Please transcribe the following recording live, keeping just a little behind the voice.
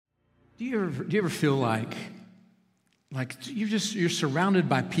Do you ever feel like you're surrounded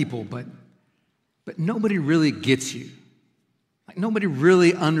by people, but nobody really gets you? Like nobody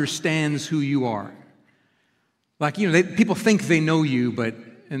really understands who you are. Like, people think they know you,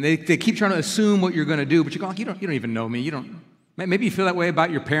 and they keep trying to assume what you're going to do, but you're going, you don't even know me. Maybe you feel that way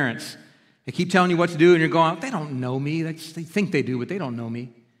about your parents. They keep telling you what to do, and you're going, they don't know me. They think they do, but they don't know me.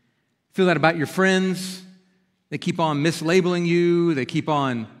 Feel that about your friends. They keep on mislabeling you. They keep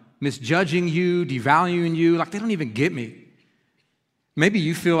on misjudging you, devaluing you, like they don't even get me. Maybe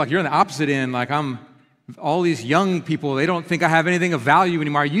you feel like you're on the opposite end, like all these young people, they don't think I have anything of value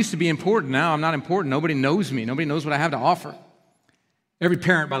anymore. I used to be important, now I'm not important. Nobody knows me. Nobody knows what I have to offer. Every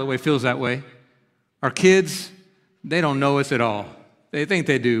parent, by the way, feels that way. Our kids, they don't know us at all. They think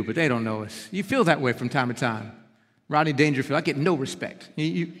they do, but they don't know us. You feel that way from time to time. Rodney Dangerfield, I get no respect.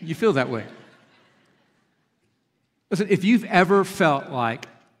 You feel that way. Listen, if you've ever felt like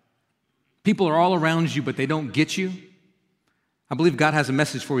people are all around you, but they don't get you, I believe God has a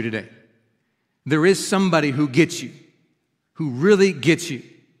message for you today. There is somebody who gets you, who really gets you,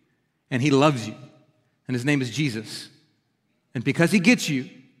 and he loves you, and his name is Jesus. And because he gets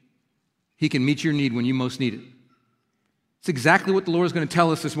you, he can meet your need when you most need it. It's exactly what the Lord is going to tell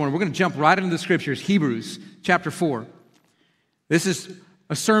us this morning. We're going to jump right into the scriptures, Hebrews chapter 4. This is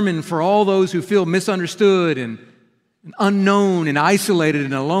a sermon for all those who feel misunderstood and unknown and isolated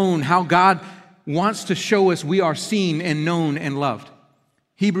and alone, how God wants to show us we are seen and known and loved.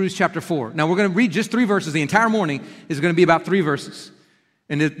 Hebrews chapter 4. Now we're going to read just 3 verses. The entire morning is going to be about 3 verses.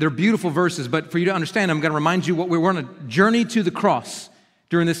 And they're beautiful verses, but for you to understand, I'm going to remind you we're on a journey to the cross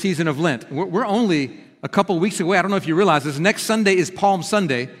during this season of Lent. We're only a couple weeks away. I don't know if you realize this. Next Sunday is Palm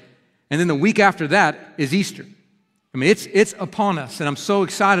Sunday, and then the week after that is Easter. I mean, it's upon us, and I'm so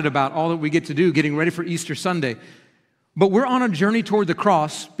excited about all that we get to do getting ready for Easter Sunday. But we're on a journey toward the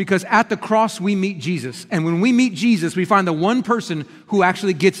cross because at the cross we meet Jesus. And when we meet Jesus, we find the one person who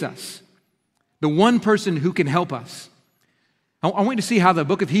actually gets us, the one person who can help us. I want you to see how the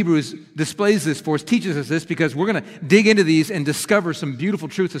book of Hebrews displays this for us, teaches us this, because we're going to dig into these and discover some beautiful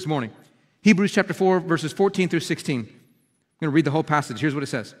truth this morning. Hebrews chapter 4, verses 14 through 16. I'm going to read the whole passage. Here's what it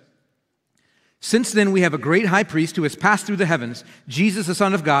says. Since then we have a great high priest who has passed through the heavens, Jesus, the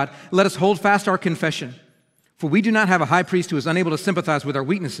Son of God. Let us hold fast our confession. For we do not have a high priest who is unable to sympathize with our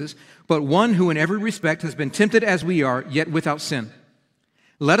weaknesses, but one who in every respect has been tempted as we are, yet without sin.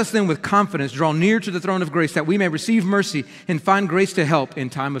 Let us then with confidence draw near to the throne of grace that we may receive mercy and find grace to help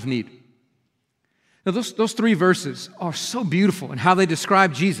in time of need. Now those 3 verses are so beautiful in how they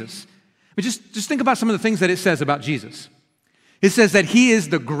describe Jesus. But just think about some of the things that it says about Jesus. It says that he is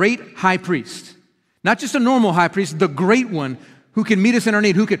the great high priest, not just a normal high priest, the great one who can meet us in our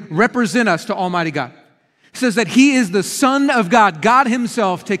need, who can represent us to Almighty God. It says that he is the Son of God, God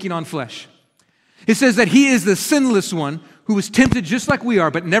himself taking on flesh. It says that he is the sinless one who was tempted just like we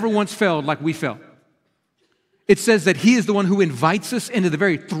are, but never once failed like we fell. It says that he is the one who invites us into the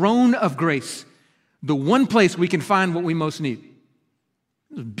very throne of grace, the one place we can find what we most need.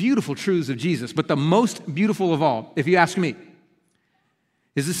 Those beautiful truths of Jesus, but the most beautiful of all, if you ask me,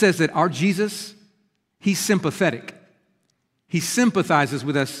 is it says that our Jesus, he's sympathetic. He sympathizes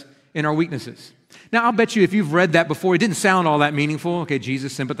with us in our weaknesses. Now, I'll bet you if you've read that before, it didn't sound all that meaningful. Okay,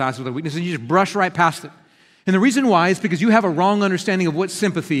 Jesus sympathizes with our weaknesses, and you just brush right past it. And the reason why is because you have a wrong understanding of what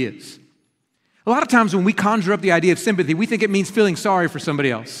sympathy is. A lot of times when we conjure up the idea of sympathy, we think it means feeling sorry for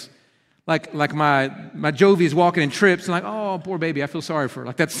somebody else. Like my Jovi is walking and trips, and like, oh, poor baby, I feel sorry for her.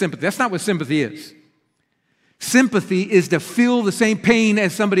 Like that's sympathy. That's not what sympathy is. Sympathy is to feel the same pain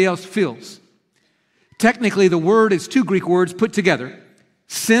as somebody else feels. Technically, the word is 2 Greek words put together.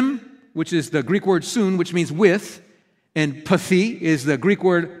 Sim, which is the Greek word soon, which means with, and pathi is the Greek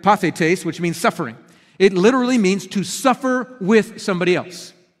word pathetes, which means suffering. It literally means to suffer with somebody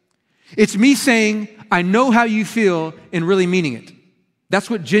else. It's me saying, I know how you feel, and really meaning it. That's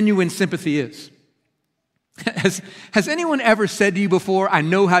what genuine sympathy is. Has anyone ever said to you before, I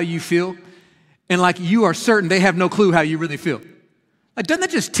know how you feel, and like you are certain they have no clue how you really feel? Like, doesn't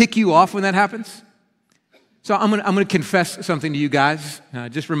that just tick you off when that happens? So I'm gonna confess something to you guys.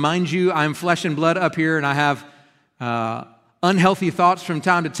 Just remind you, I'm flesh and blood up here, and I have unhealthy thoughts from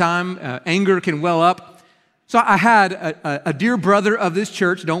time to time. Anger can well up. So I had a dear brother of this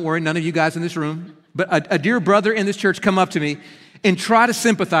church, don't worry, none of you guys in this room, but a dear brother in this church come up to me and try to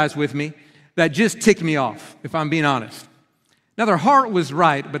sympathize with me. That just ticked me off, if I'm being honest. Now, their heart was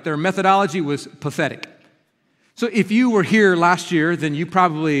right, but their methodology was pathetic. So if you were here last year, then you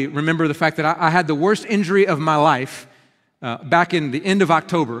probably remember the fact that I had the worst injury of my life back in the end of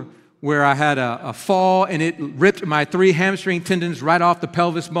October where I had a fall and it ripped my 3 hamstring tendons right off the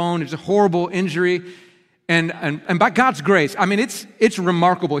pelvis bone. It's a horrible injury. And by God's grace, I mean, it's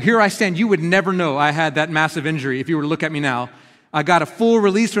remarkable. Here I stand. You would never know I had that massive injury if you were to look at me now. I got a full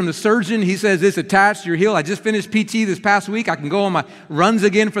release from the surgeon. He says it's attached to your heel. I just finished PT this past week. I can go on my runs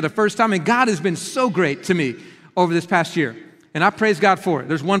again for the first time. And God has been so great to me over this past year. And I praise God for it.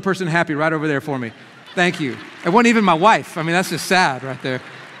 There's one person happy right over there for me. Thank you. It wasn't even my wife. I mean, that's just sad right there.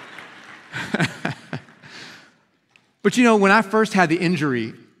 But you know, when I first had the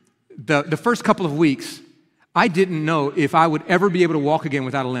injury, the first couple of weeks, I didn't know if I would ever be able to walk again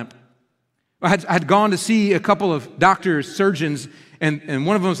without a limp. I had gone to see a couple of doctors, surgeons, and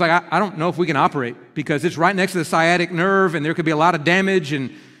one of them was like, I don't know if we can operate because it's right next to the sciatic nerve and there could be a lot of damage.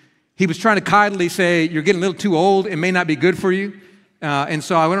 And he was trying to kindly say, you're getting a little too old. It may not be good for you. And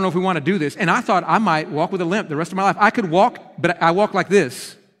so I don't know if we want to do this. And I thought I might walk with a limp the rest of my life. I could walk, but I walk like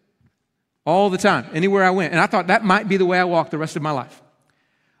this all the time, anywhere I went. And I thought that might be the way I walk the rest of my life.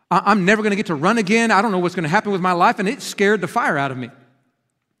 I'm never going to get to run again. I don't know what's going to happen with my life. And it scared the fire out of me.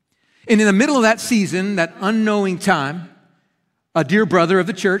 And in the middle of that season, that unknowing time, a dear brother of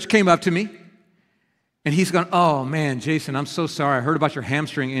the church came up to me. And he's going, oh, man, Jason, I'm so sorry. I heard about your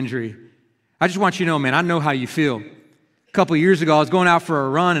hamstring injury. I just want you to know, man, I know how you feel. A couple of years ago, I was going out for a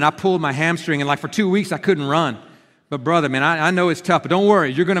run, and I pulled my hamstring. And like for 2 weeks, I couldn't run. But brother, man, I know it's tough. But don't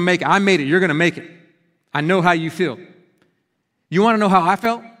worry. You're going to make it. I made it. You're going to make it. I know how you feel. You want to know how I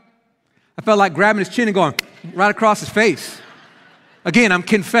felt? I felt like grabbing his chin and going right across his face. Again, I'm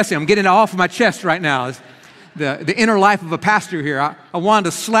confessing. I'm getting it off of my chest right now. It's the inner life of a pastor here. I wanted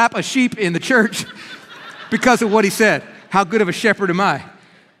to slap a sheep in the church because of what he said. How good of a shepherd am I?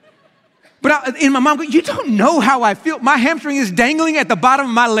 But in my mind, you don't know how I feel. My hamstring is dangling at the bottom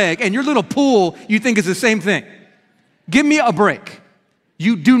of my leg, and your little pool, you think is the same thing. Give me a break.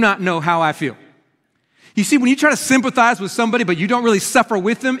 You do not know how I feel. You see, when you try to sympathize with somebody, but you don't really suffer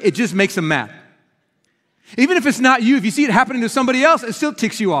with them, it just makes them mad. Even if it's not you, if you see it happening to somebody else, it still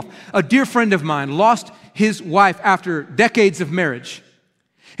ticks you off. A dear friend of mine lost his wife after decades of marriage.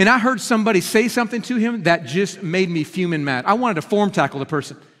 And I heard somebody say something to him that just made me fuming mad. I wanted to form tackle the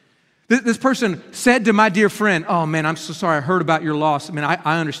person. This person said to my dear friend, oh man, I'm so sorry I heard about your loss. I mean,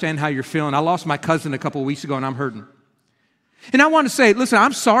 I understand how you're feeling. I lost my cousin a couple of weeks ago and I'm hurting. And I want to say, listen,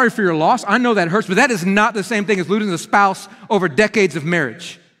 I'm sorry for your loss. I know that hurts, but that is not the same thing as losing a spouse over decades of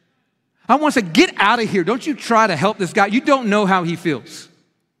marriage. I want to say, get out of here. Don't you try to help this guy. You don't know how he feels.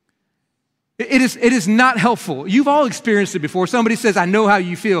 It is not helpful. You've all experienced it before. Somebody says, I know how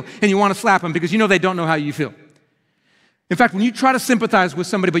you feel, and you want to slap them because you know they don't know how you feel. In fact, when you try to sympathize with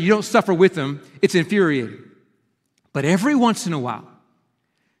somebody, but you don't suffer with them, it's infuriating. But every once in a while,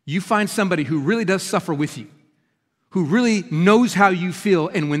 you find somebody who really does suffer with you, who really knows how you feel,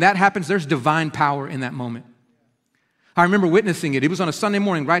 and when that happens, there's divine power in that moment. I remember witnessing it. It was on a Sunday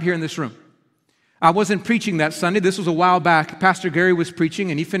morning right here in this room. I wasn't preaching that Sunday. This was a while back. Pastor Gary was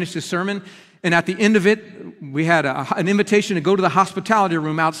preaching, and he finished his sermon, and at the end of it, we had an invitation to go to the hospitality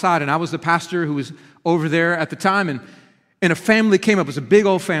room outside, and I was the pastor who was over there at the time, and a family came up. It was a big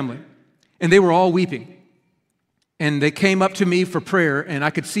old family, and they were all weeping. And they came up to me for prayer, and I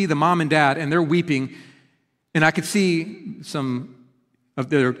could see the mom and dad, and they're weeping, and I could see some of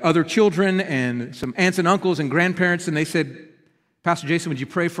their other children and some aunts and uncles and grandparents, and they said, Pastor Jason, would you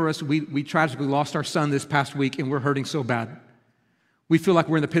pray for us? We tragically lost our son this past week, and we're hurting so bad. We feel like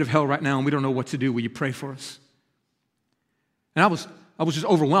we're in the pit of hell right now, and we don't know what to do. Will you pray for us? And I was just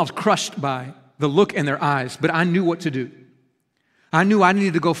overwhelmed. I was crushed by the look in their eyes, but I knew what to do. I knew I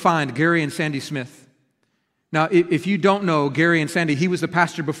needed to go find Gary and Sandy Smith. Now, if you don't know Gary and Sandy, he was the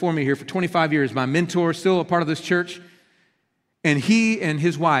pastor before me here for 25 years, my mentor, still a part of this church. And he and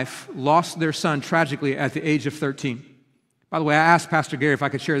his wife lost their son tragically at the age of 13. By the way, I asked Pastor Gary if I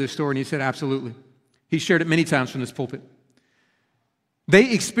could share this story, and he said absolutely. He shared it many times from this pulpit.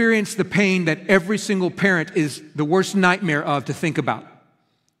 They experienced the pain that every single parent is the worst nightmare of to think about.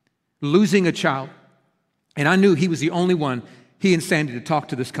 Losing a child. And I knew he was the only one, he and Sandy, to talk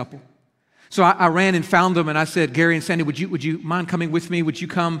to this couple. So I ran and found them, and I said, Gary and Sandy, would you mind coming with me? Would you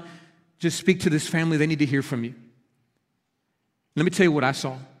come just speak to this family? They need to hear from you. Let me tell you what I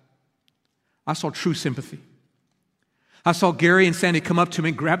saw. I saw true sympathy. I saw Gary and Sandy come up to me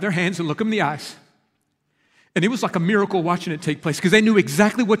and grab their hands and look them in the eyes. And it was like a miracle watching it take place because they knew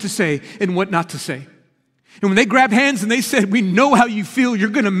exactly what to say and what not to say. And when they grabbed hands and they said, we know how you feel, you're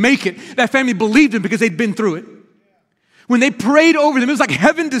going to make it, that family believed them because they'd been through it. When they prayed over them, it was like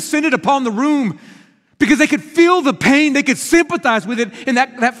heaven descended upon the room because they could feel the pain, they could sympathize with it. And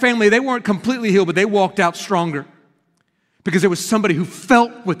that family, they weren't completely healed, but they walked out stronger. because there was somebody who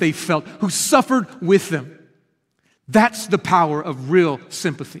felt what they felt, who suffered with them. That's the power of real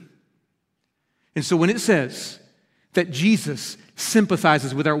sympathy. And so when it says that Jesus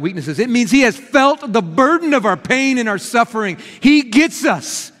sympathizes with our weaknesses, it means he has felt the burden of our pain and our suffering. He gets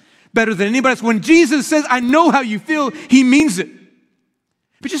us better than anybody else. When Jesus says, I know how you feel, he means it.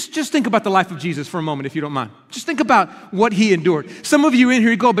 But just think about the life of Jesus for a moment, if you don't mind. Just think about what he endured. Some of you in here,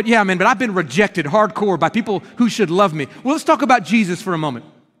 you go, but I've been rejected hardcore by people who should love me. Well, let's talk about Jesus for a moment.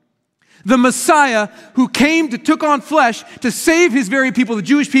 The Messiah who took on flesh to save his very people, the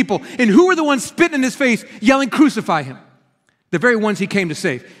Jewish people. And who were the ones spitting in his face, yelling, crucify him? The very ones he came to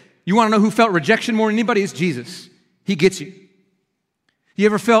save. You want to know who felt rejection more than anybody? It's Jesus. He gets you. You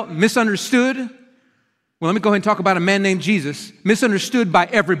ever felt misunderstood? Well, let me go ahead and talk about a man named Jesus, misunderstood by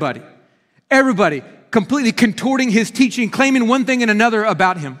everybody. Everybody completely contorting his teaching, claiming one thing and another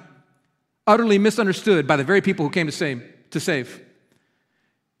about him. Utterly misunderstood by the very people who came to save.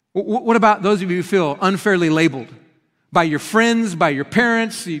 What about those of you who feel unfairly labeled by your friends, by your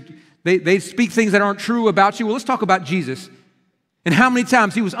parents? They speak things that aren't true about you. Well, let's talk about Jesus and how many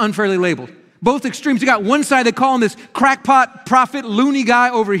times he was unfairly labeled. Both extremes. You got one side, they call him this crackpot, prophet, loony guy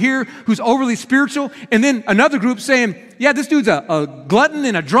over here who's overly spiritual. And then another group saying, yeah, this dude's a glutton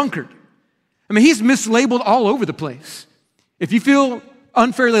and a drunkard. I mean, he's mislabeled all over the place. If you feel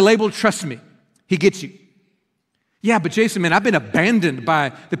unfairly labeled, trust me, he gets you. Yeah, but Jason, man, I've been abandoned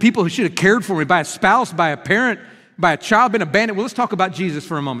by the people who should have cared for me, by a spouse, by a parent, by a child, been abandoned. Well, let's talk about Jesus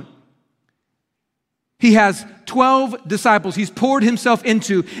for a moment. He has 12 disciples he's poured himself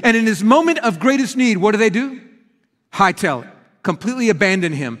into, and in his moment of greatest need, what do? Hightail it, completely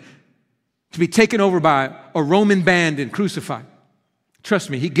abandon him to be taken over by a Roman band and crucified. Trust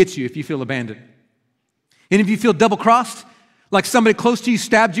me, he gets you if you feel abandoned. And if you feel double-crossed, like somebody close to you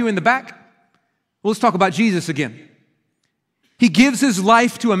stabbed you in the back, well, let's talk about Jesus again. He gives his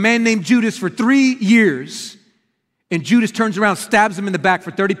life to a man named Judas for 3 years, and Judas turns around, stabs him in the back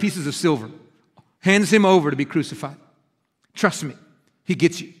for 30 pieces of silver. Hands him over to be crucified. Trust me, he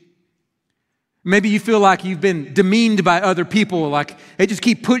gets you. Maybe you feel like you've been demeaned by other people, like they just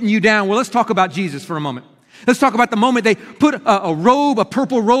keep putting you down. Well, let's talk about Jesus for a moment. Let's talk about the moment they put a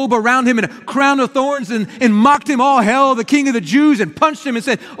purple robe around him and a crown of thorns and mocked him all hell, the king of the Jews, and punched him and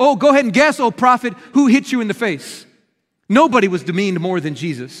said, oh, go ahead and guess, oh prophet, who hit you in the face? Nobody was demeaned more than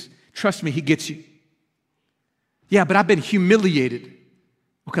Jesus. Trust me, he gets you. Yeah, but I've been humiliated.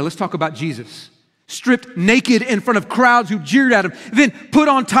 Okay, let's talk about Jesus. Stripped naked in front of crowds who jeered at him, then put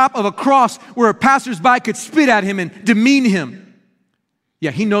on top of a cross where a passersby could spit at him and demean him.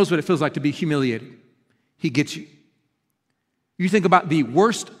 Yeah, he knows what it feels like to be humiliated. He gets you. You think about the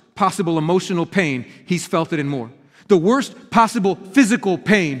worst possible emotional pain, he's felt it and more. The worst possible physical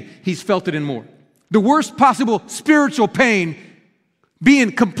pain, he's felt it and more. The worst possible spiritual pain,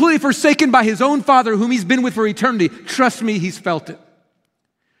 being completely forsaken by his own Father whom he's been with for eternity. Trust me, he's felt it.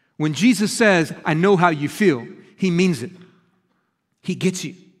 When Jesus says, I know how you feel, he means it. He gets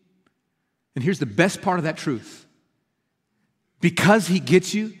you. And here's the best part of that truth. Because he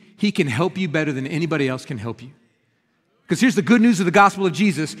gets you, he can help you better than anybody else can help you. Because here's the good news of the gospel of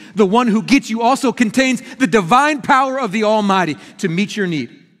Jesus. The one who gets you also contains the divine power of the Almighty to meet your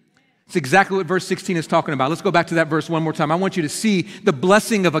need. It's exactly what verse 16 is talking about. Let's go back to that verse one more time. I want you to see the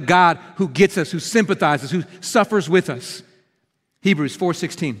blessing of a God who gets us, who sympathizes, who suffers with us. Hebrews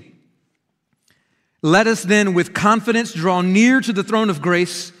 4:16. Let us then with confidence draw near to the throne of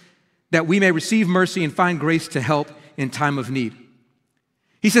grace that we may receive mercy and find grace to help in time of need.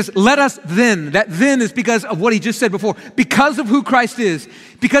 He says, let us then. That then is because of what he just said before. Because of who Christ is.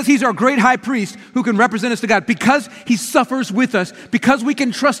 Because he's our great high priest who can represent us to God. Because he suffers with us. Because we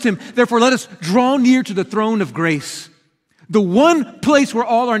can trust him. Therefore, let us draw near to the throne of grace. The one place where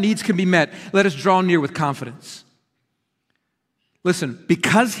all our needs can be met. Let us draw near with confidence. Listen,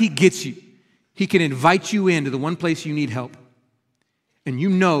 because he gets you, he can invite you into the one place you need help. And you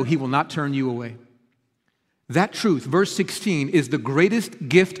know he will not turn you away. That truth, verse 16, is the greatest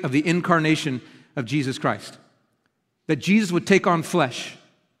gift of the incarnation of Jesus Christ. That Jesus would take on flesh.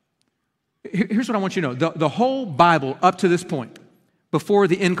 Here's what I want you to know. The whole Bible up to this point, before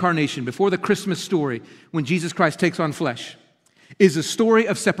the incarnation, before the Christmas story, when Jesus Christ takes on flesh, is a story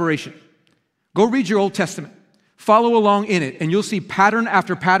of separation. Go read your Old Testament. Follow along in it, and you'll see pattern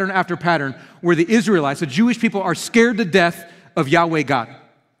after pattern after pattern where the Israelites, the Jewish people, are scared to death of Yahweh God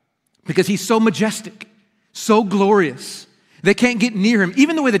because he's so majestic, so glorious. They can't get near him.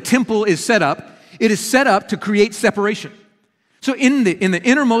 Even the way the temple is set up, it is set up to create separation. So in the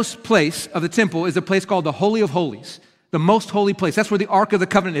innermost place of the temple is a place called the Holy of Holies, the most holy place. That's where the Ark of the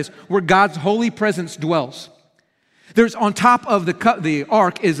Covenant is, where God's holy presence dwells. There's on top of the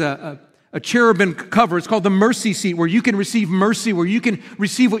ark is a cherubim cover. It's called the mercy seat, where you can receive mercy, where you can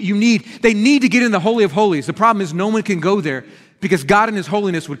receive what you need. They need to get in the Holy of Holies. The problem is no one can go there because God in his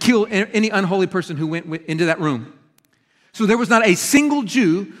holiness would kill any unholy person who went into that room. So there was not a single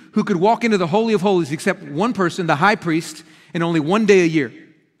Jew who could walk into the Holy of Holies except one person, the high priest, and only one day a year,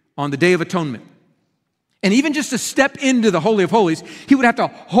 on the Day of Atonement. And even just to step into the Holy of Holies, he would have a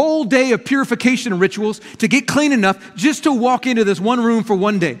whole day of purification rituals to get clean enough just to walk into this one room for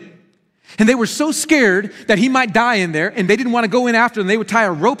one day. And they were so scared that he might die in there, and they didn't want to go in after him. They would tie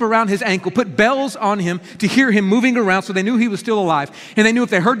a rope around his ankle, put bells on him to hear him moving around so they knew he was still alive. And they knew if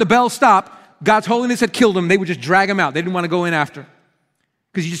they heard the bell stop, God's holiness had killed him. They would just drag him out. They didn't want to go in after.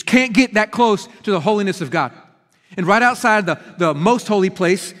 Because you just can't get that close to the holiness of God. And right outside the most holy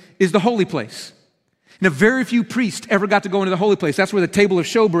place is the holy place. Now, very few priests ever got to go into the holy place. That's where the table of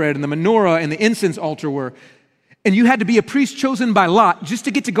showbread and the menorah and the incense altar were. And you had to be a priest chosen by lot just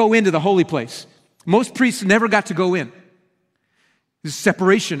to get to go into the holy place. Most priests never got to go in. This is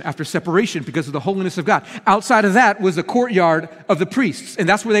separation after separation because of the holiness of God. Outside of that was the courtyard of the priests, and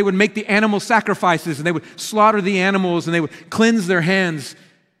that's where they would make the animal sacrifices, and they would slaughter the animals, and they would cleanse their hands.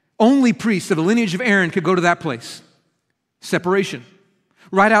 Only priests of the lineage of Aaron could go to that place. Separation.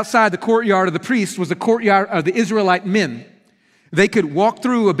 Right outside the courtyard of the priests was the courtyard of the Israelite men. They could walk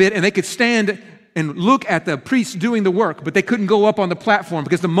through a bit, and they could stand and look at the priests doing the work, but they couldn't go up on the platform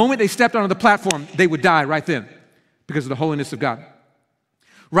because the moment they stepped onto the platform, they would die right then because of the holiness of God.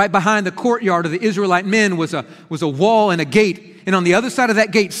 Right behind the courtyard of the Israelite men was a wall and a gate, and on the other side of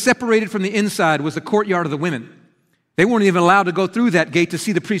that gate, separated from the inside, was the courtyard of the women. They weren't even allowed to go through that gate to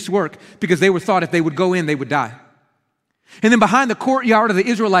see the priests work because they were thought if they would go in, they would die. And then behind the courtyard of the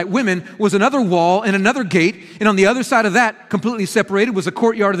Israelite women was another wall and another gate, and on the other side of that, completely separated, was the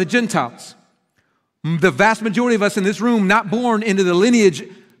courtyard of the Gentiles. The vast majority of us in this room, not born into the lineage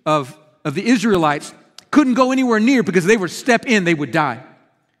of the Israelites, couldn't go anywhere near because they were step in, they would die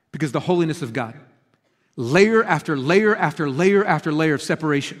because of the holiness of God. Layer after layer after layer after layer of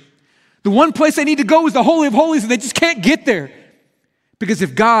separation. The one place they need to go is the Holy of Holies, and they just can't get there because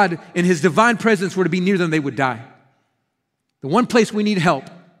if God and his divine presence were to be near them, they would die. The one place we need help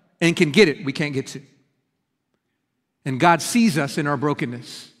and can get it, we can't get to. And God sees us in our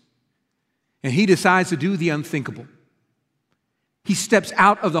brokenness. And he decides to do the unthinkable. He steps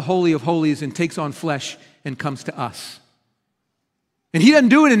out of the Holy of Holies and takes on flesh and comes to us. And he doesn't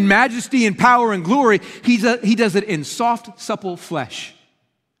do it in majesty and power and glory. He does it in soft, supple flesh.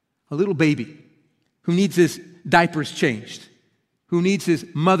 A little baby who needs his diapers changed, who needs his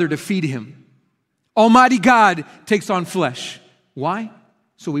mother to feed him. Almighty God takes on flesh. Why?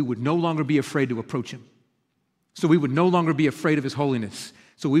 So we would no longer be afraid to approach him. So we would no longer be afraid of his holiness.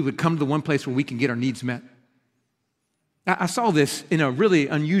 So we would come to the one place where we can get our needs met. I saw this in a really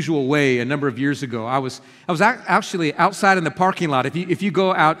unusual way a number of years ago. I was actually outside in the parking lot. If you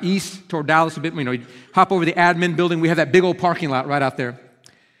go out east toward Dallas a bit, you hop over the admin building, we have that big old parking lot right out there.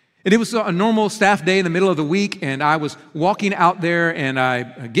 And it was a normal staff day in the middle of the week, and I was walking out there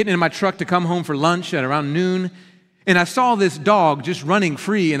and getting in my truck to come home for lunch at around noon, and I saw this dog just running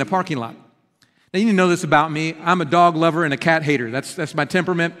free in the parking lot. Now, you need to know this about me. I'm a dog lover and a cat hater. That's my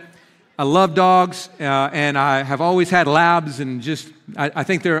temperament. I love dogs, and I have always had labs, and I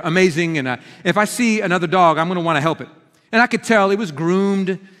think they're amazing, and if I see another dog, I'm going to want to help it. And I could tell it was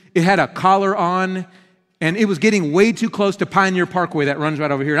groomed, it had a collar on, and it was getting way too close to Pioneer Parkway that runs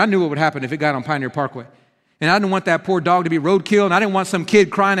right over here. And I knew what would happen if it got on Pioneer Parkway. And I didn't want that poor dog to be roadkill, and I didn't want some kid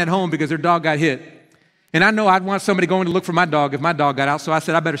crying at home because their dog got hit. And I know I'd want somebody going to look for my dog if my dog got out, so I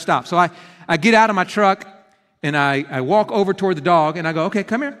said, I better stop. So I get out of my truck, and I walk over toward the dog, and I go, okay,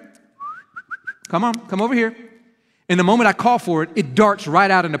 come here. Come on, come over here. And the moment I call for it, it darts right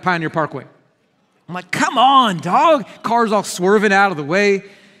out into Pioneer Parkway. I'm like, come on, dog. Car's all swerving out of the way.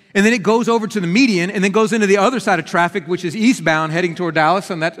 And then it goes over to the median and then goes into the other side of traffic, which is eastbound heading toward Dallas.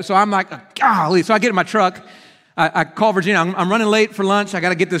 So I'm like, golly. So I get in my truck. I call Virginia. I'm running late for lunch. I got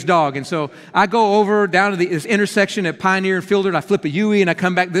to get this dog. And so I go over down to this intersection at Pioneer and Fielder. And I flip a U-turn and I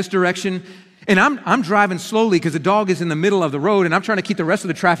come back this direction. And I'm driving slowly because the dog is in the middle of the road and I'm trying to keep the rest of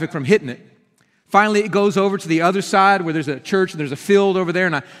the traffic from hitting it. Finally, it goes over to the other side where there's a church and there's a field over there.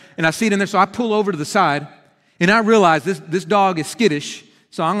 And I see it in there. So I pull over to the side and I realize this dog is skittish.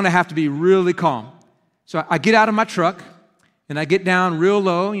 So I'm going to have to be really calm. So I get out of my truck and I get down real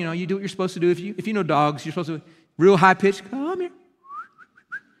low. You do what you're supposed to do. If you know dogs, you're supposed to real high pitch. Come here.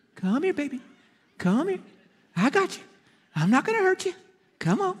 Come here, baby. Come here. I got you. I'm not going to hurt you.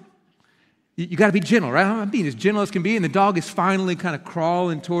 Come on. You got to be gentle, right? I'm being as gentle as can be. And the dog is finally kind of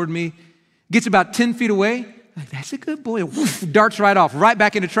crawling toward me. Gets about 10 feet away. I Like, that's a good boy. Woof, darts right off, right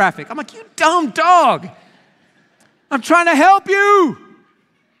back into traffic. I'm like, you dumb dog. I'm trying to help you.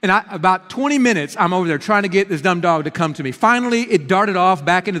 And about 20 minutes, I'm over there trying to get this dumb dog to come to me. Finally, it darted off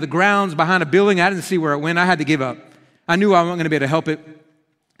back into the grounds behind a building. I didn't see where it went. I had to give up. I knew I wasn't going to be able to help it.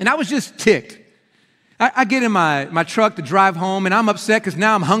 And I was just ticked. I get in my truck to drive home, and I'm upset because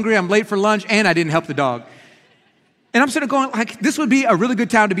now I'm hungry, I'm late for lunch, and I didn't help the dog. And I'm sort of going, like, this would be a really good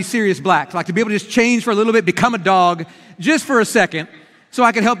time to be serious black, like to be able to just change for a little bit, become a dog just for a second so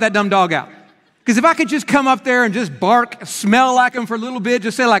I could help that dumb dog out. Because if I could just come up there and just bark, smell like him for a little bit,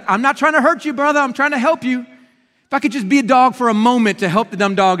 just say like, I'm not trying to hurt you, brother, I'm trying to help you. If I could just be a dog for a moment to help the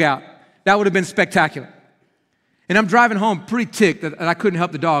dumb dog out, that would have been spectacular. And I'm driving home pretty ticked that I couldn't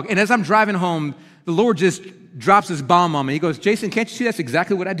help the dog. And as I'm driving home, the Lord just drops this bomb on me. He goes, Jason, can't you see that's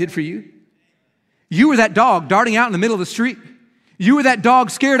exactly what I did for you? You were that dog darting out in the middle of the street. You were that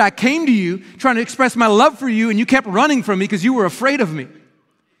dog scared. I came to you trying to express my love for you, and you kept running from me because you were afraid of me.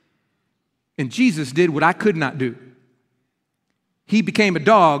 And Jesus did what I could not do. He became a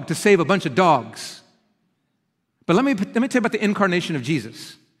dog to save a bunch of dogs. But let me tell you about the incarnation of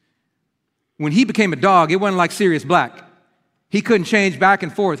Jesus. When he became a dog, it wasn't like Sirius Black. He couldn't change back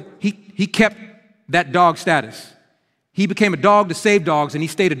and forth. He kept that dog status. He became a dog to save dogs, and he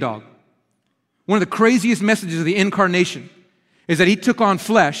stayed a dog. One of the craziest messages of the incarnation is that he took on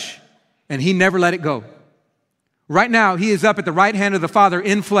flesh, and he never let it go. Right now, he is up at the right hand of the Father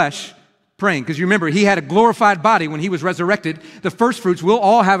in flesh, praying. Because you remember, he had a glorified body when he was resurrected. The first fruits will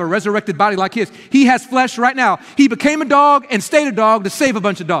all have a resurrected body like his. He has flesh right now. He became a dog and stayed a dog to save a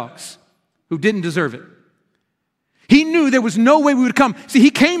bunch of dogs who didn't deserve it. He knew there was no way we would come. See,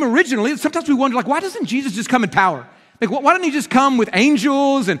 he came originally. Sometimes we wonder, like, why doesn't Jesus just come in power? Like, why didn't he just come with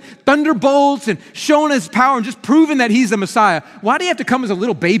angels and thunderbolts and showing his power and just proving that he's the Messiah? Why do you have to come as a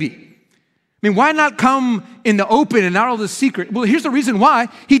little baby? I mean, why not come in the open and not all the secret? Well, here's the reason why.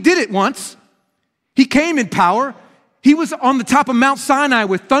 He did it once. He came in power. He was on the top of Mount Sinai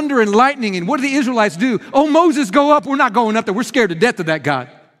with thunder and lightning. And what did the Israelites do? Oh, Moses, go up. We're not going up there. We're scared to death of that God.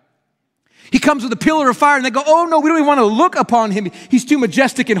 He comes with a pillar of fire and they go, oh no, we don't even want to look upon him. He's too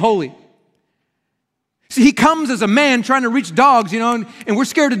majestic and holy. See, he comes as a man trying to reach dogs, and we're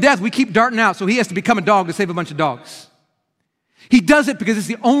scared to death. We keep darting out, so he has to become a dog to save a bunch of dogs. He does it because it's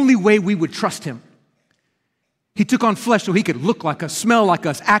the only way we would trust him. He took on flesh so he could look like us, smell like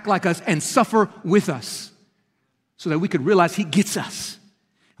us, act like us, and suffer with us so that we could realize he gets us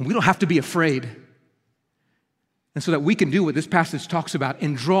and we don't have to be afraid. And so that we can do what this passage talks about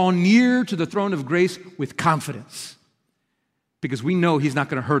and draw near to the throne of grace with confidence because we know he's not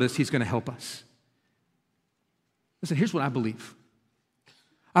going to hurt us, he's going to help us. Listen, here's what I believe.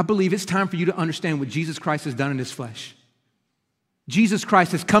 I believe it's time for you to understand what Jesus Christ has done in his flesh. Jesus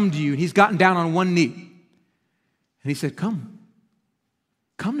Christ has come to you and he's gotten down on one knee. And he said, come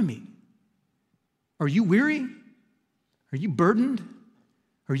to me. Are you weary? Are you burdened?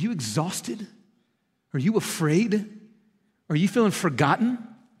 Are you exhausted? Are you afraid? Are you feeling forgotten?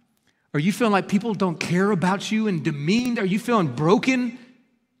 Are you feeling like people don't care about you and demeaned? Are you feeling broken?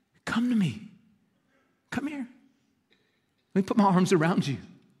 Come to me. Come here. Let me put my arms around you.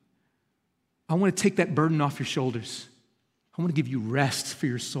 I want to take that burden off your shoulders. I want to give you rest for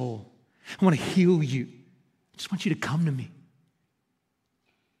your soul. I want to heal you. I just want you to come to me.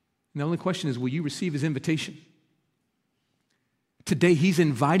 And the only question is, will you receive his invitation? Today, he's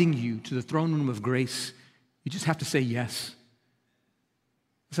inviting you to the throne room of grace. You just have to say yes.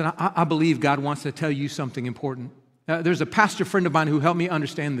 Listen, I believe God wants to tell you something important. There's a pastor friend of mine who helped me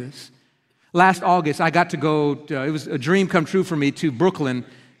understand this. Last August, I got to go, it was a dream come true for me, to Brooklyn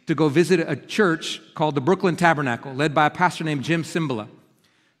to go visit a church called the Brooklyn Tabernacle, led by a pastor named Jim Cymbala.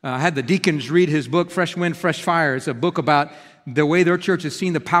 I had the deacons read his book, Fresh Wind, Fresh Fire. It's a book about the way their church has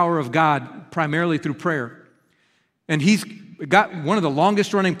seen the power of God primarily through prayer. And he's got one of the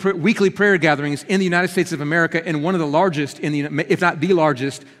longest running weekly prayer gatherings in the United States of America and one of the largest, if not the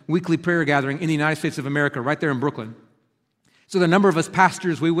largest, weekly prayer gathering in the United States of America, right there in Brooklyn. So the number of us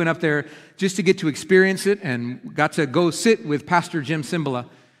pastors, we went up there just to get to experience it and got to go sit with Pastor Jim Cymbala.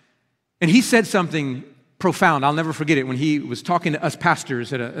 And he said something profound. I'll never forget it when he was talking to us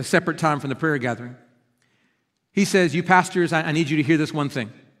pastors at a separate time from the prayer gathering. He says, you pastors, I need you to hear this one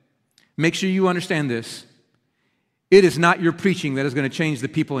thing. Make sure you understand this. It is not your preaching that is going to change the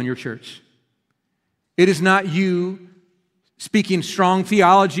people in your church. It is not you speaking strong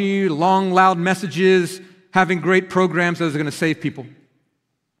theology, long, loud messages, having great programs that is going to save people.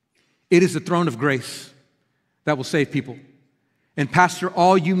 It is the throne of grace that will save people. And pastor,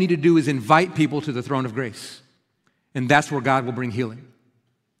 all you need to do is invite people to the throne of grace. And that's where God will bring healing.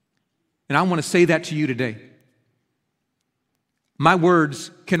 And I want to say that to you today. my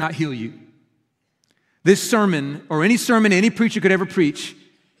words cannot heal you. This sermon, or any sermon any preacher could ever preach,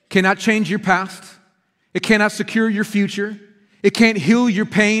 cannot change your past. It cannot secure your future. It can't heal your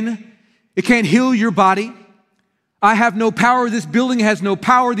pain. It can't heal your body. I have no power. This building has no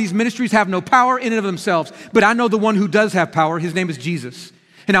power. These ministries have no power in and of themselves. But I know the one who does have power. His name is Jesus.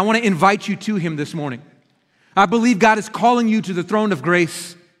 And I want to invite you to him this morning. I believe God is calling you to the throne of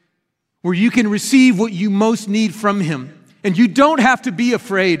grace where you can receive what you most need from him. And you don't have to be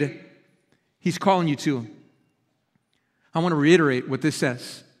afraid. He's calling you to him. I want to reiterate what this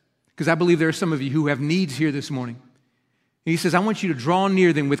says, because I believe there are some of you who have needs here this morning. And he says, I want you to draw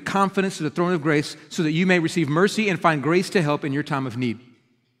near then with confidence to the throne of grace so that you may receive mercy and find grace to help in your time of need.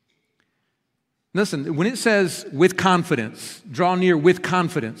 Listen, when it says with confidence, draw near with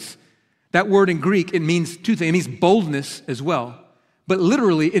confidence, that word in Greek, it means two things. It means boldness as well, but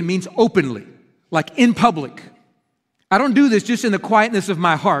literally it means openly, like in public. I don't do this just in the quietness of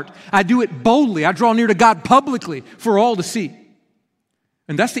my heart. I do it boldly. I draw near to God publicly for all to see.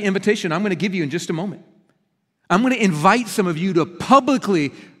 And that's the invitation I'm going to give you in just a moment. I'm going to invite some of you to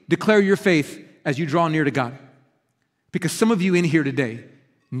publicly declare your faith as you draw near to God. Because some of you in here today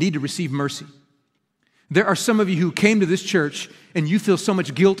need to receive mercy. There are some of you who came to this church and you feel so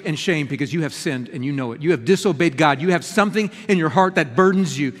much guilt and shame because you have sinned and you know it. You have disobeyed God. You have something in your heart that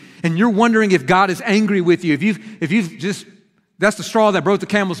burdens you. And you're wondering if God is angry with you. If you've just, that's the straw that broke the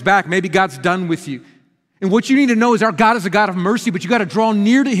camel's back. Maybe God's done with you. And what you need to know is our God is a God of mercy, but you got to draw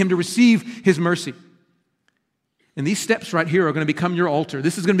near to him to receive his mercy. And these steps right here are going to become your altar.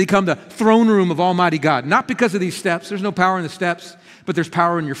 This is going to become the throne room of Almighty God. Not because of these steps. There's no power in the steps, but there's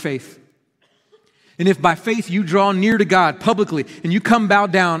power in your faith. And if by faith you draw near to God publicly and you come bow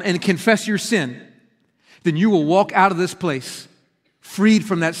down and confess your sin, then you will walk out of this place freed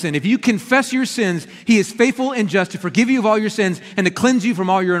from that sin. If you confess your sins, he is faithful and just to forgive you of all your sins and to cleanse you from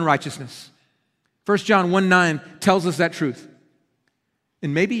all your unrighteousness. 1 John 1:9 tells us that truth.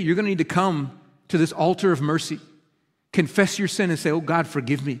 And maybe you're going to need to come to this altar of mercy. Confess your sin and say, oh God,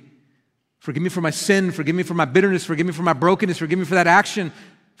 forgive me. Forgive me for my sin. Forgive me for my bitterness. Forgive me for my brokenness. Forgive me for that action.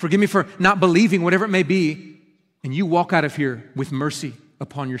 Forgive me for not believing, whatever it may be. And you walk out of here with mercy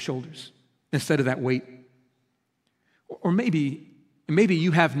upon your shoulders instead of that weight. Or maybe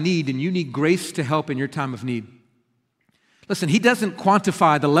you have need and you need grace to help in your time of need. Listen, he doesn't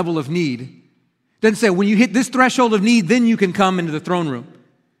quantify the level of need. He doesn't say when you hit this threshold of need, then you can come into the throne room.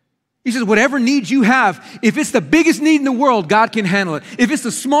 He says, whatever needs you have, if it's the biggest need in the world, God can handle it. If it's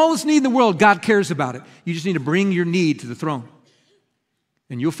the smallest need in the world, God cares about it. You just need to bring your need to the throne.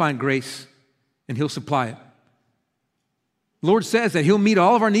 And you'll find grace, and he'll supply it. The Lord says that he'll meet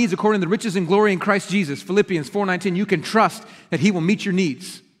all of our needs according to the riches and glory in Christ Jesus. Philippians 4:19, you can trust that he will meet your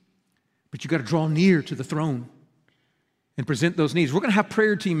needs. But you got to draw near to the throne and present those needs. We're going to have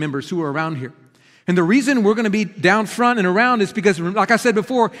prayer team members who are around here. And the reason we're going to be down front and around is because, like I said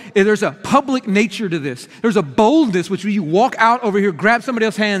before, there's a public nature to this. There's a boldness which you walk out over here, grab somebody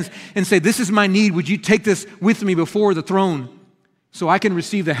else's hands and say, this is my need. Would you take this with me before the throne so I can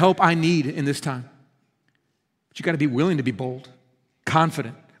receive the help I need in this time? But you got to be willing to be bold,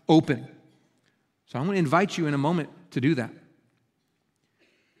 confident, open. So I'm going to invite you in a moment to do that.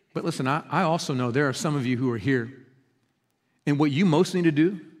 But listen, I also know there are some of you who are here, and what you most need to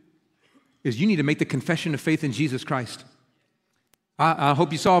do is you need to make the confession of faith in Jesus Christ. I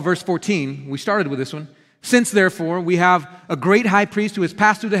hope you saw verse 14. We started with this one. Since, therefore, we have a great high priest who has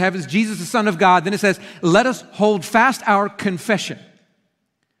passed through the heavens, Jesus, the Son of God, then it says, let us hold fast our confession.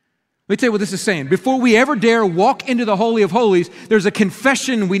 Let me tell you what this is saying. Before we ever dare walk into the Holy of Holies, there's a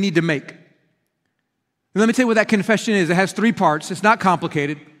confession we need to make. And let me tell you what that confession is. It has three parts. It's not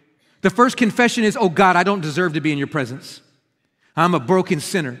complicated. The first confession is, oh God, I don't deserve to be in your presence. I'm a broken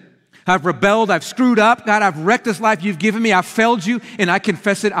sinner. I've rebelled, I've screwed up. God, I've wrecked this life you've given me. I've failed you, and I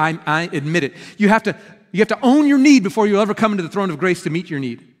confess it, I admit it. You have to own your need before you'll ever come into the throne of grace to meet your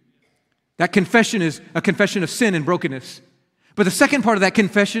need. That confession is a confession of sin and brokenness. But the second part of that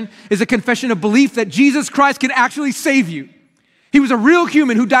confession is a confession of belief that Jesus Christ can actually save you. He was a real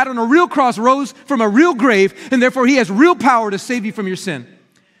human who died on a real cross, rose from a real grave, and therefore he has real power to save you from your sin.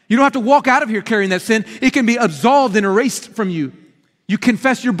 You don't have to walk out of here carrying that sin. It can be absolved and erased from you. You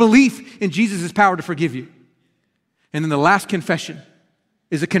confess your belief in Jesus' power to forgive you. And then the last confession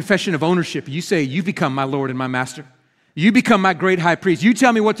is a confession of ownership. You say, you become my Lord and my master. You become my great high priest. You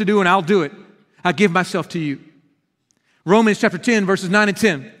tell me what to do and I'll do it. I give myself to you. Romans chapter 10, verses 9 and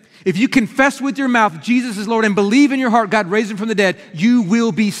 10. If you confess with your mouth Jesus is Lord and believe in your heart God raised him from the dead, you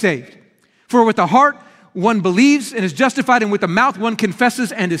will be saved. For with the heart one believes and is justified, and with the mouth one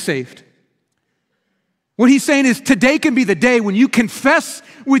confesses and is saved. What he's saying is today can be the day when you confess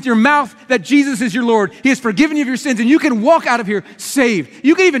with your mouth that Jesus is your Lord. He has forgiven you of your sins, and you can walk out of here saved.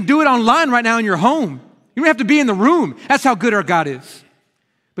 You can even do it online right now in your home. You don't have to be in the room. That's how good our God is.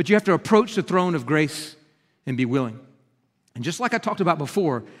 But you have to approach the throne of grace and be willing. And just like I talked about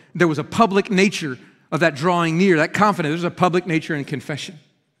before, there was a public nature of that drawing near, that confidence. There's a public nature in confession.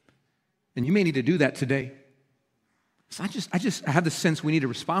 And you may need to do that today. So I have the sense we need to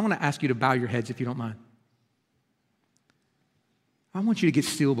respond. I want to ask you to bow your heads if you don't mind. I want you to get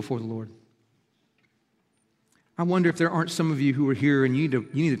still before the Lord. I wonder if there aren't some of you who are here and you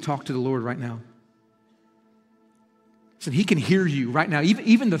need to talk to the Lord right now. So he can hear you right now,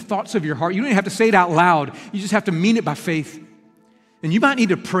 even the thoughts of your heart. You don't even have to say it out loud. You just have to mean it by faith. And you might need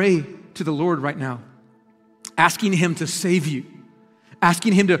to pray to the Lord right now, asking him to save you,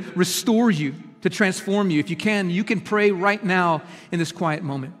 asking him to restore you, to transform you. If you can pray right now in this quiet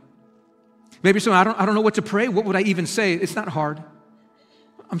moment. Maybe you're saying, I don't know what to pray. What would I even say? It's not hard.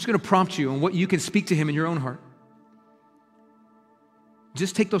 I'm just going to prompt you on what you can speak to him in your own heart.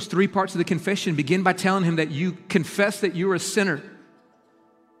 Just take those 3 parts of the confession. Begin by telling him that you confess that you're a sinner,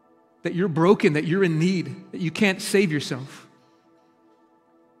 that you're broken, that you're in need, that you can't save yourself.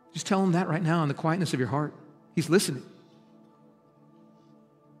 Just tell him that right now in the quietness of your heart. He's listening.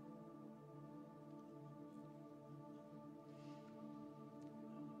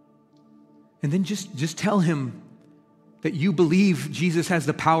 And then just tell him that you believe Jesus has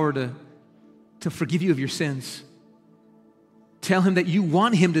the power to forgive you of your sins. Tell him that you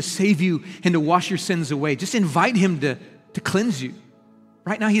want him to save you and to wash your sins away. Just invite him to cleanse you.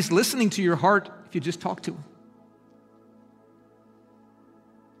 Right now, he's listening to your heart if you just talk to him.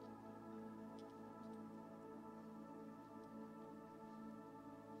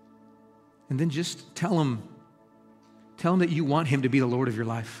 And then just tell him that you want him to be the Lord of your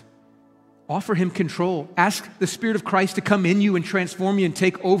life. Offer him control. Ask the Spirit of Christ to come in you and transform you and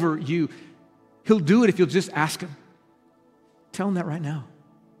take over you. He'll do it if you'll just ask him. Tell him that right now.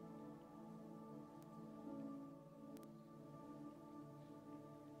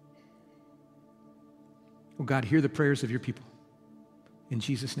 Oh God, hear the prayers of your people. In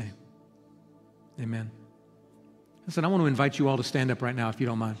Jesus' name, amen. Listen, I want to invite you all to stand up right now if you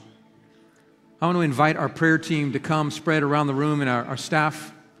don't mind. I want to invite our prayer team to come spread around the room and our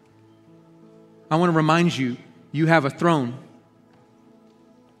staff. I want to remind you, you have a throne.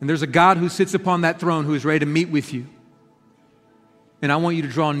 And there's a God who sits upon that throne who is ready to meet with you. And I want you to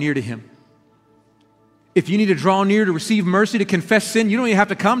draw near to him. If you need to draw near to receive mercy, to confess sin, you don't even have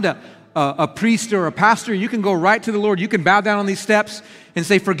to come to a priest or a pastor. You can go right to the Lord. You can bow down on these steps and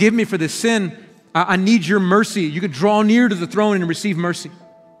say, forgive me for this sin. I need your mercy. You could draw near to the throne and receive mercy.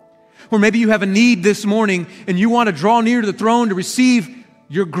 Or maybe you have a need this morning and you want to draw near to the throne to receive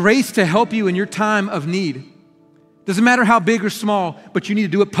your grace to help you in your time of need. Doesn't matter how big or small, but you need to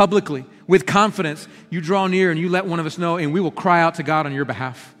do it publicly with confidence. You draw near and you let one of us know, and we will cry out to God on your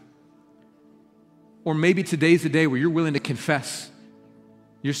behalf. Or maybe today's the day where you're willing to confess.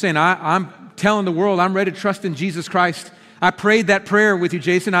 You're saying, I'm telling the world I'm ready to trust in Jesus Christ. I prayed that prayer with you,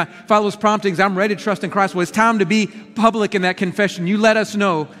 Jason. I follow those promptings. I'm ready to trust in Christ. Well, it's time to be public in that confession. You let us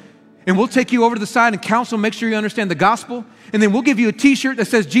know. And we'll take you over to the side and counsel, make sure you understand the gospel. And then we'll give you a t-shirt that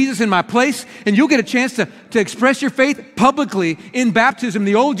says Jesus in my place. And you'll get a chance to express your faith publicly in baptism.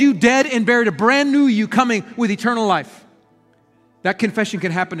 The old you dead and buried, a brand new you coming with eternal life. That confession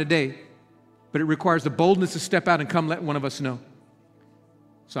can happen today, but it requires the boldness to step out and come let one of us know.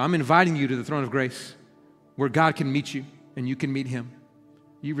 So I'm inviting you to the throne of grace where God can meet you and you can meet him.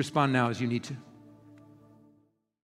 You respond now as you need to.